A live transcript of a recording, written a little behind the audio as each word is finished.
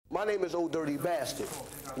My name is Old Dirty Bastard.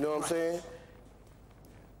 You know what I'm saying?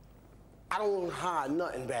 I don't hide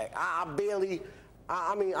nothing back. I barely,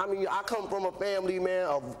 I mean, I come from a family, man,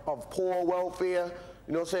 of poor welfare.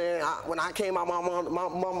 You know what I'm saying? When I came out my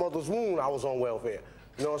mother's womb, I was on welfare.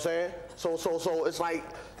 You know what I'm saying? So it's like,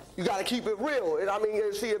 you gotta keep it real. I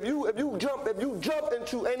mean, see, if you jump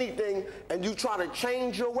into anything and you try to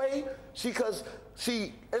change your way,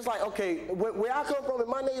 it's like, okay, where I come from in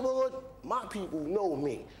my neighborhood, my people know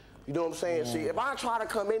me. You know what I'm saying? See, if I try to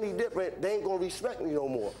come any different, they ain't gonna respect me no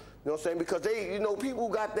more. You know what I'm saying? Because they, people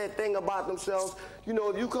got that thing about themselves. You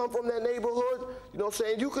know, if you come from that neighborhood, you know what I'm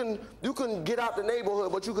saying, you can get out the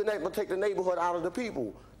neighborhood, but you can never take the neighborhood out of the people.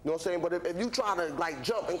 You know what I'm saying? But if you try to like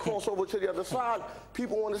jump and cross over to the other side,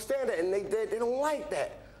 people understand that and they don't like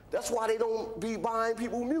that. That's why they don't be buying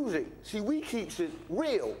people music. See, we keeps it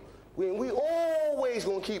real. We always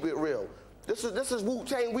gonna keep it real. This is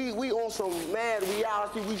Wu-Tang. We on some mad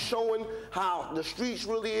reality. We showing how the streets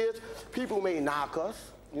really is. People may knock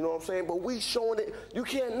us. You know what I'm saying? But we showing it. You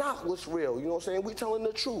can't knock what's real. You know what I'm saying? We telling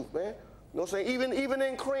the truth, man. You know what I'm saying? Even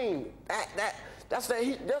in Cream, that's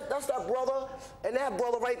that brother and that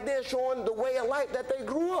brother right there showing the way of life that they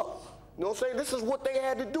grew up. You know what I'm saying? This is what they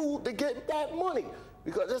had to do to get that money.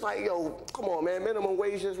 Because it's like, yo, come on, man, minimum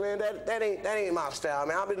wages, man, that ain't my style,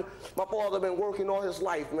 man. My father been working all his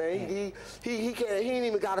life, man. He ain't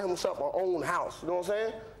even got himself an own house. You know what I'm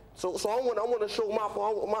saying? So I want to show my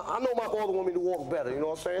father, I know my father want me to walk better, you know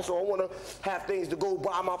what I'm saying? So I want to have things to go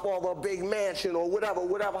buy my father a big mansion or whatever,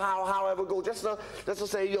 however go. Just to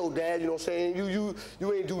say, yo, Dad, you know what I'm saying? You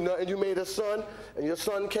ain't do nothing. You made a son, and your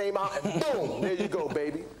son came out, and boom, there you go,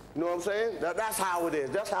 baby. You know what I'm saying? That's how it is.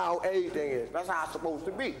 That's how everything is. That's how it's supposed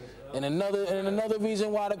to be. And another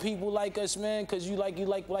reason why the people like us, man, because you like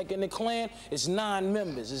in the clan, it's 9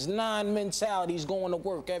 members. It's 9 mentalities going to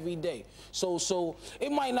work every day. So you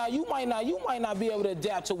might not be able to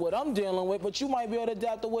adapt to what I'm dealing with, but you might be able to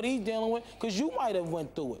adapt to what he's dealing with, because you might have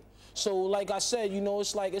went through it. So like I said,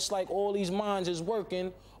 it's like all these minds is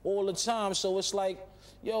working all the time. So it's like,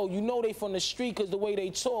 yo, they from the street because the way they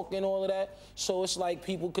talk and all of that. So it's like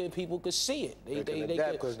people could see it. They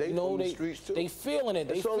from the streets too. They feeling it.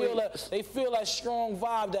 They feel that strong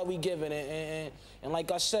vibe that we giving it. And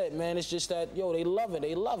like I said, man, it's just that, yo, they love it.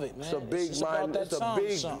 They love it, man. It's a big mind.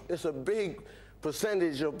 It's a big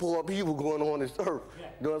percentage of poor people going on this earth.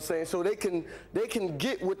 You know what I'm saying? So they can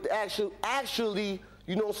get with the actually,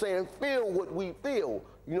 you know what I'm saying, feel what we feel.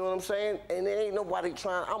 You know what I'm saying? And there ain't nobody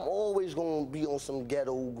trying. I'm always going to be on some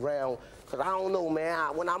ghetto ground. Because I don't know,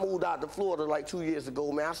 man. When I moved out to Florida like 2 years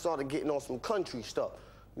ago, man, I started getting on some country stuff.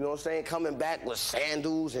 You know what I'm saying? Coming back with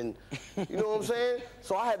sandals and, you know what I'm saying?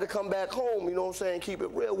 So I had to come back home, you know what I'm saying, keep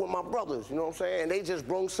it real with my brothers, you know what I'm saying? And they just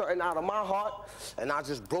brung something out of my heart, and I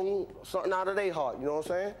just brung something out of their heart, you know what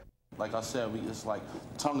I'm saying? Like I said, it's like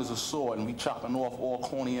tongue is a sword, and we chopping off all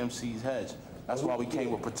corny MCs' heads. That's why we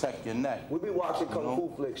came with Protect Your Neck. We be watching Kung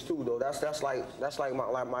Fu flicks too, though. That's like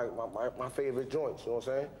my favorite joints. You know what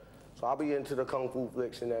I'm saying? So I'll be into the Kung Fu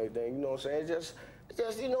flicks and everything. You know what I'm saying? It's just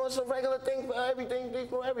it's a regular thing for everything,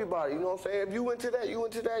 for everybody. You know what I'm saying? If you into that, you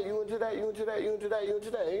into that, you into that, you into that, you into that, you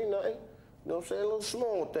into that, ain't nothing. You know what I'm saying? A little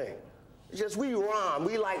small thing. It's just we rhyme.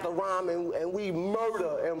 We like to rhyme and we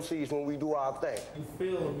murder MCs when we do our thing. You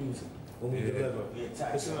feel the music when we deliver.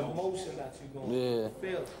 It's an emotion that you're going to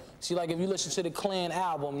feel. See, like if you listen to the Clan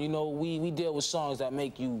album, we deal with songs that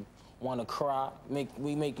make you want to cry. We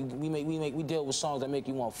deal with songs that make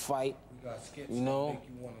you want to fight. We got skits that make you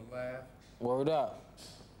want to laugh. Word up.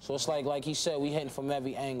 So it's like he said, we hitting from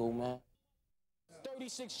every angle, man.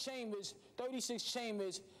 36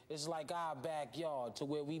 Chambers is like our backyard, to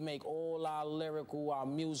where we make all our lyrical, our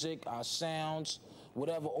music, our sounds,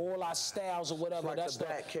 whatever, all our styles or whatever. Like that's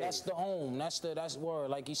the home. That's word.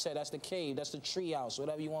 Like he said, that's the cave. That's the tree house,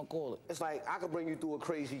 whatever you want to call it. It's like I could bring you through a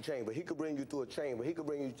crazy chamber. He could bring you through a chamber. He could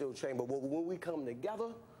bring you through a chamber. But when we come together,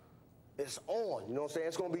 it's on. You know what I'm saying?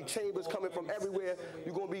 It's gonna be chambers coming from everywhere.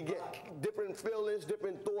 You're gonna be getting different feelings,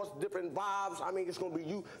 different thoughts, different vibes. I mean, it's gonna be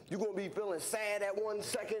you're gonna be feeling sad at 1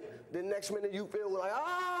 second. The next minute you feel like,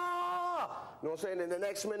 ah! You know what I'm saying? And the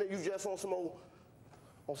next minute you just on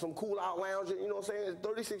some cool out lounging, you know what I'm saying?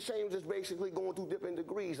 36 Chambers is basically going through different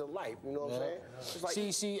degrees of life, you know what I'm saying? It's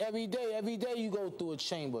like, see, every day you go through a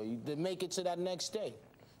chamber to make it to that next day.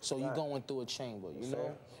 So you're going through a chamber, you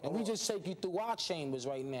know? And we just take you through our chambers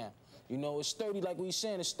right now. You know, it's 30, like we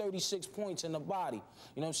saying, it's 36 points in the body.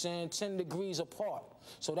 You know what I'm saying? 10 degrees apart.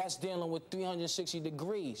 So that's dealing with 360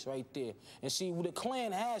 degrees right there. And see, the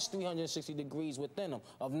clan has 360 degrees within them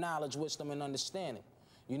of knowledge, wisdom, and understanding.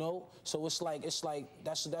 You know? So it's like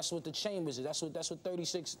that's what the chambers is. That's what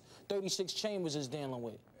 36 chambers is dealing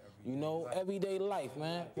with. You know, everyday life,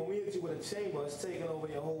 man. When we hit you with a chamber, it's taking over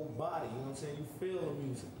your whole body. You know what I'm saying? You feel the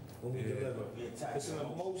music when we deliver. It's an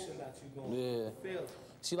emotion that you're going to feel.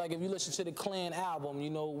 See, like if you listen to the Clan album,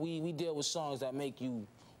 you know, we deal with songs that make you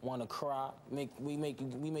want to cry. We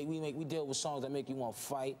deal with songs that make you want to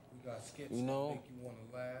fight. We got skits you know? that make you want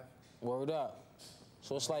to laugh. Word up.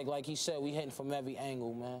 So it's like he said, we hitting from every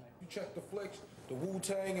angle, man. You check the flicks, the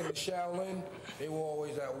Wu-Tang and the Shaolin, they were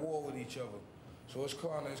always at war with each other. So it's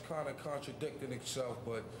kind of contradicting itself,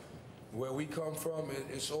 but where we come from,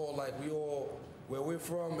 it's all like where we're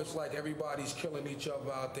from, it's like everybody's killing each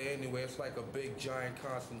other out there anyway. It's like a big, giant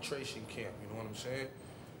concentration camp, you know what I'm saying?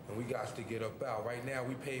 And we got to get up out. Right now,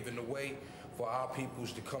 we paving the way for our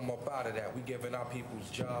peoples to come up out of that. We giving our peoples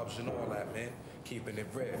jobs and all that, man, keeping it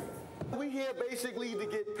real. We here basically to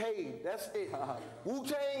get paid. That's it.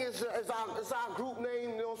 Wu-Tang is our group name,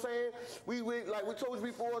 you know what I'm saying? We like we told you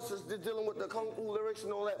before, since dealing with the Kung Fu lyrics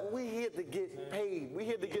and all that, we here to get paid. We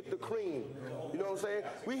here to get the cream. You know what I'm saying?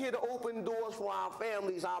 We here to open doors for our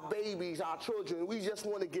families, our babies, our children. We just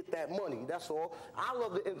want to get that money, that's all. I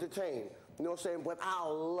love to entertain, you know what I'm saying? But I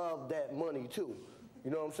love that money too. You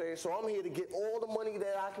know what I'm saying? So I'm here to get all the money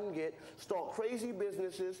that I can get, start crazy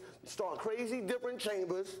businesses, start crazy different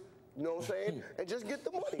chambers, you know what I'm saying? And just get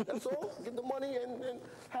the money, that's all. Get the money and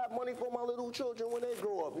have money for my little children when they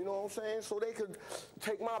grow up, you know what I'm saying? So they could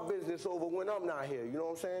take my business over when I'm not here, you know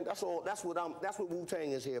what I'm saying? That's all, that's what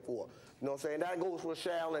Wu-Tang is here for. You know what I'm saying? That goes for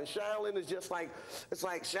Shaolin. Shaolin is just like,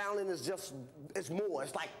 Shaolin is just, it's more.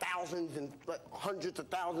 It's like thousands and like hundreds of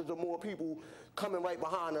thousands of more people coming right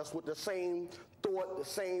behind us with the same thought, the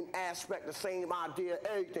same aspect, the same idea,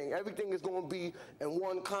 everything. Everything is going to be in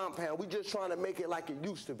one compound. We just trying to make it like it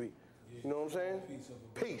used to be. You know what I'm saying?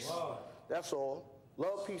 Peace. That's all.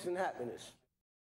 Love, peace, and happiness.